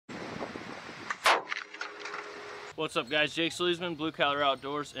What's up guys, Jake Sleesman, Blue Collar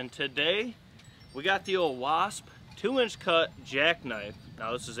Outdoors, and today we got the old Wasp 2-inch cut jackknife.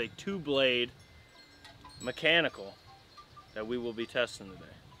 Now this is a 2-blade mechanical that we will be testing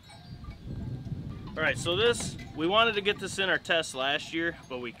today. Alright, so we wanted to get this in our test last year,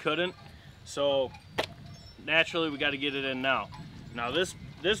 but we couldn't. So naturally we got to get it in now. Now this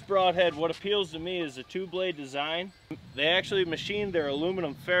Broadhead, what appeals to me is the 2-blade design. They actually machined their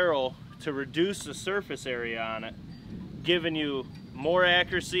aluminum ferrule to reduce the surface area on it, giving you more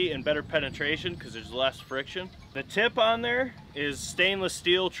accuracy and better penetration because there's less friction. The tip on there is stainless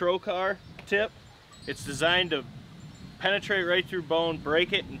steel trocar tip. It's designed to penetrate right through bone,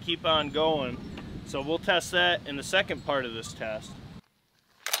 break it, and keep on going. So we'll test that in the second part of this test.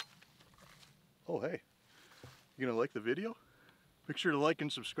 Oh hey, you gonna like the video? Make sure to like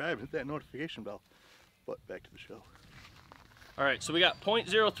and subscribe, hit that notification bell. But back to the show. Alright, so we got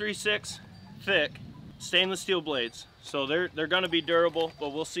 .036 thick stainless steel blades. So they're going to be durable,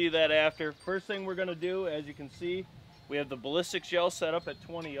 but we'll see that after. First thing we're going to do, as you can see, we have the ballistic gel set up at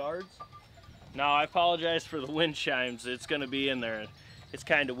 20 yards. Now I apologize for the wind chimes. It's going to be in there. It's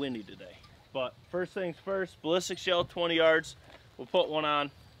kind of windy today. But first things first, ballistic gel 20 yards. We'll put one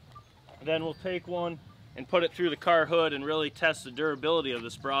on. Then we'll take one and put it through the car hood and really test the durability of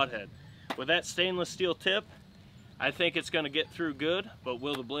this Broadhead. With that stainless steel tip, I think it's going to get through good, but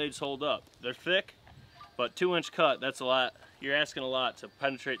will the blades hold up? They're thick, but 2-inch cut, that's a lot. You're asking a lot to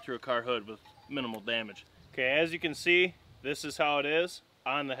penetrate through a car hood with minimal damage. Okay, as you can see, this is how it is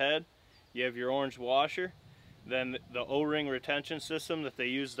on the head. You have your orange washer. Then the O-ring retention system that they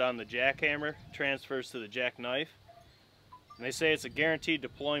used on the jackhammer transfers to the jackknife. And they say it's a guaranteed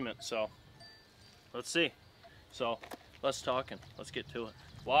deployment, so let's see. So let's talk and let's get to it.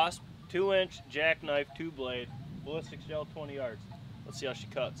 Wasp 2-inch jackknife 2-blade. Ballistic gel 20 yards. Let's see how she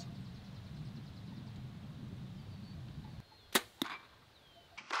cuts.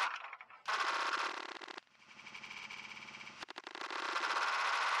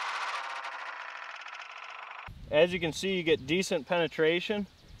 As you can see, you get decent penetration,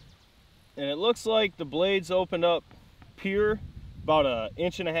 and it looks like the blades opened up pure about 1.5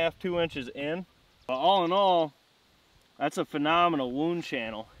 inches, 2 inches in. But all in all, that's a phenomenal wound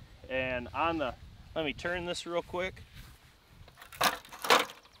channel. And on the, let me turn this real quick.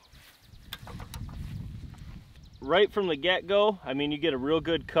 Right from the get-go, I mean, you get a real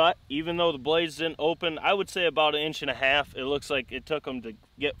good cut. Even though the blades didn't open, I would say about 1.5 inches. It looks like it took them to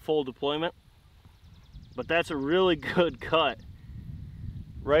get full deployment. But that's a really good cut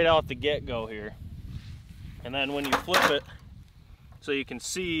right out the get-go here. And then when you flip it, so you can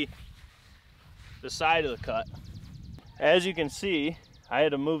see the side of the cut. As you can see, I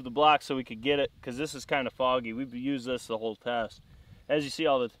had to move the block so we could get it, because this is kind of foggy. We've used this the whole test. As you see,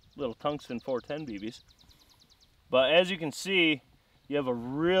 all the little tungsten 410 BBs. But as you can see, you have a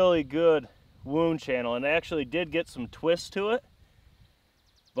really good wound channel, and it actually did get some twist to it.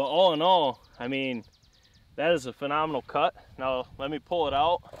 But all in all, I mean, that is a phenomenal cut. Now let me pull it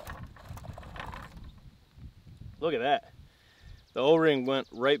out. Look at that. The O-ring went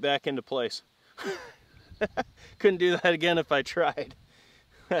right back into place. Couldn't do that again if I tried.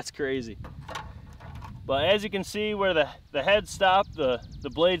 That's crazy. But as you can see where the head stopped, the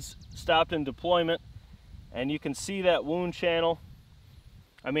blades stopped in deployment, and you can see that wound channel.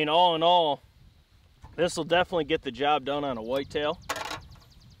 I mean, all in all, this will definitely get the job done on a whitetail.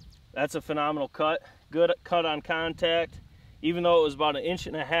 That's a phenomenal cut. Good cut on contact, even though it was about 1.5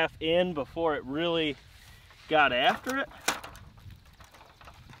 inches in before it really got after it.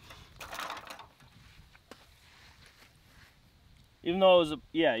 Even though it was,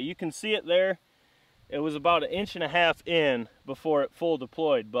 yeah, you can see it there. It was about 1.5 inches in before it full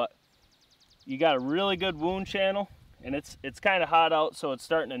deployed, but you got a really good wound channel, and it's kind of hot out, so it's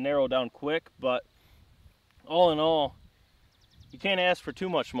starting to narrow down quick. But all in all, you can't ask for too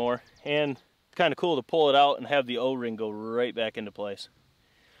much more, and it's kind of cool to pull it out and have the O-ring go right back into place.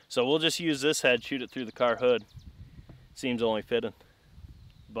 So we'll just use this head, shoot it through the car hood. Seems only fitting.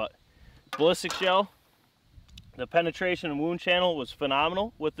 But ballistic gel, the penetration and wound channel was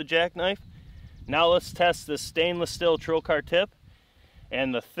phenomenal with the jackknife. Now let's test this stainless steel trocar tip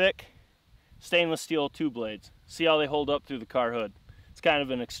and the thick stainless steel 2-blades. See how they hold up through the car hood. It's kind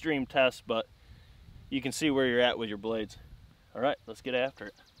of an extreme test, but you can see where you're at with your blades. All right, let's get after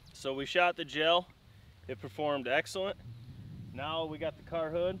it. So we shot the gel. It performed excellent. Now we got the car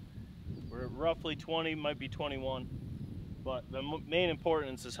hood. We're at roughly 20, might be 21. But the main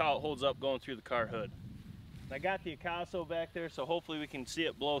importance is how it holds up going through the car hood. I got the KAOS back there, so hopefully we can see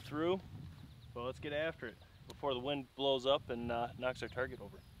it blow through. But let's get after it before the wind blows up and knocks our target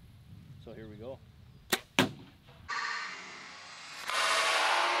over. So here we go.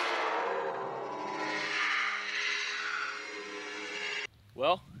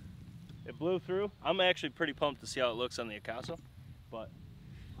 Well, it blew through. I'm actually pretty pumped to see how it looks on the Akaso, but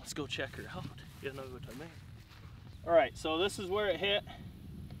let's go check her out. You know what I mean. All right, so this is where it hit.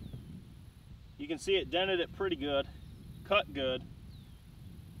 You can see it dented it pretty good, cut good,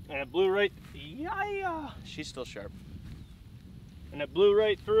 and it blew right, yeah, she's still sharp. And it blew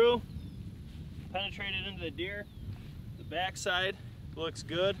right through, penetrated into the deer. The backside looks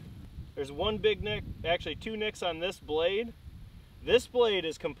good. There's one big nick, actually two nicks on this blade. This blade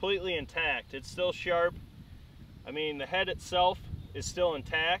is completely intact. It's still sharp. I mean, the head itself is still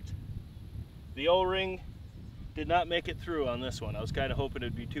intact. The O-ring did not make it through on this one. I was kind of hoping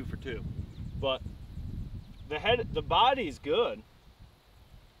it'd be 2 for 2. But the head, the body's good.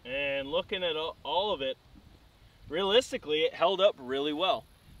 And looking at all of it, realistically, it held up really well.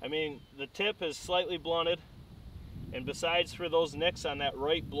 I mean, the tip is slightly blunted. And besides for those nicks on that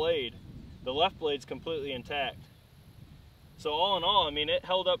right blade, the left blade's completely intact. So all in all, I mean, it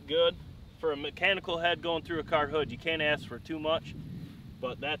held up good. For a mechanical head going through a car hood, you can't ask for too much,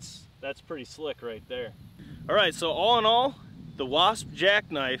 but that's pretty slick right there. All right, so all in all, the Wasp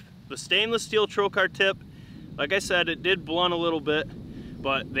JAK-KNIFE, the stainless steel trocar tip, like I said, it did blunt a little bit,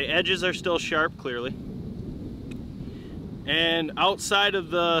 but the edges are still sharp, clearly. And outside of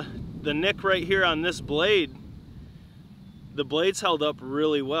the nick right here on this blade, the blades held up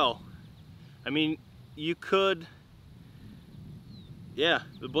really well. I mean, you could, yeah,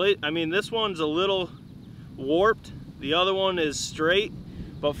 the blade, I mean, this one's a little warped, the other one is straight,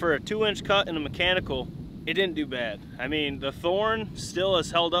 but for a 2-inch cut in a mechanical, it didn't do bad. I mean, the Thorn still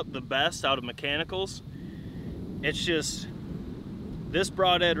has held up the best out of mechanicals. It's just, this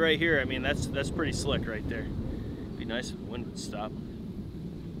Broadhead right here, I mean, that's pretty slick right there. It'd be nice if the wind would stop.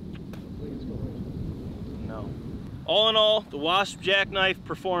 No. All in all, the Wasp JAK-KNIFE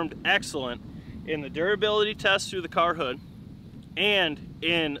performed excellent in the durability test through the car hood and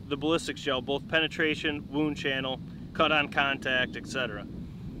in the ballistics gel, both penetration, wound channel, cut on contact, etc.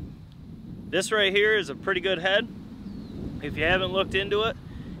 This right here is a pretty good head. If you haven't looked into it,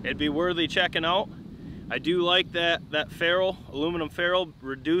 it'd be worthy checking out. I do like that ferrule, aluminum ferrule,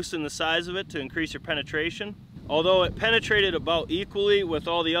 reducing the size of it to increase your penetration. Although it penetrated about equally with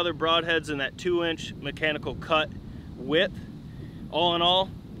all the other broadheads in that 2-inch mechanical cut width, all in all,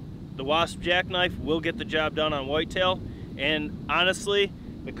 the Wasp JAK-KNIFE will get the job done on whitetail. And honestly,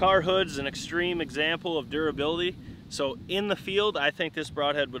 the car hood's an extreme example of durability. So in the field, I think this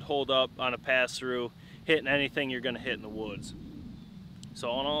broadhead would hold up on a pass-through, hitting anything you're gonna hit in the woods. So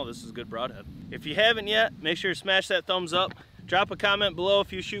all in all, this is a good broadhead. If you haven't yet, make sure to smash that thumbs up. Drop a comment below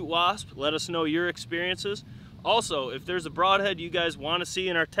if you shoot Wasp. Let us know your experiences. Also, if there's a broadhead you guys wanna see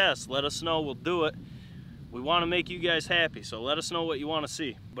in our test, let us know, we'll do it. We wanna make you guys happy, so let us know what you wanna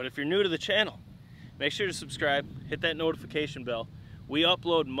see. But if you're new to the channel, make sure to subscribe, hit that notification bell. We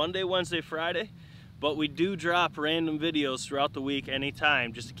upload Monday, Wednesday, Friday, but we do drop random videos throughout the week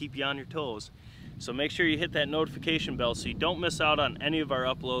anytime just to keep you on your toes. So make sure you hit that notification bell so you don't miss out on any of our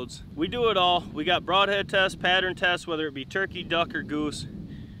uploads. We do it all. We got broadhead tests, pattern tests, whether it be turkey, duck, or goose,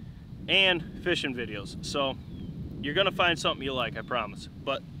 and fishing videos. So you're gonna find something you like, I promise.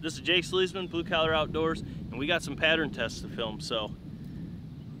 But this is Jake Sleesman, Blue Collar Outdoors, and we got some pattern tests to film. So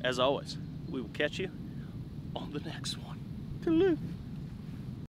as always, we will catch you on the next one. Toodaloo.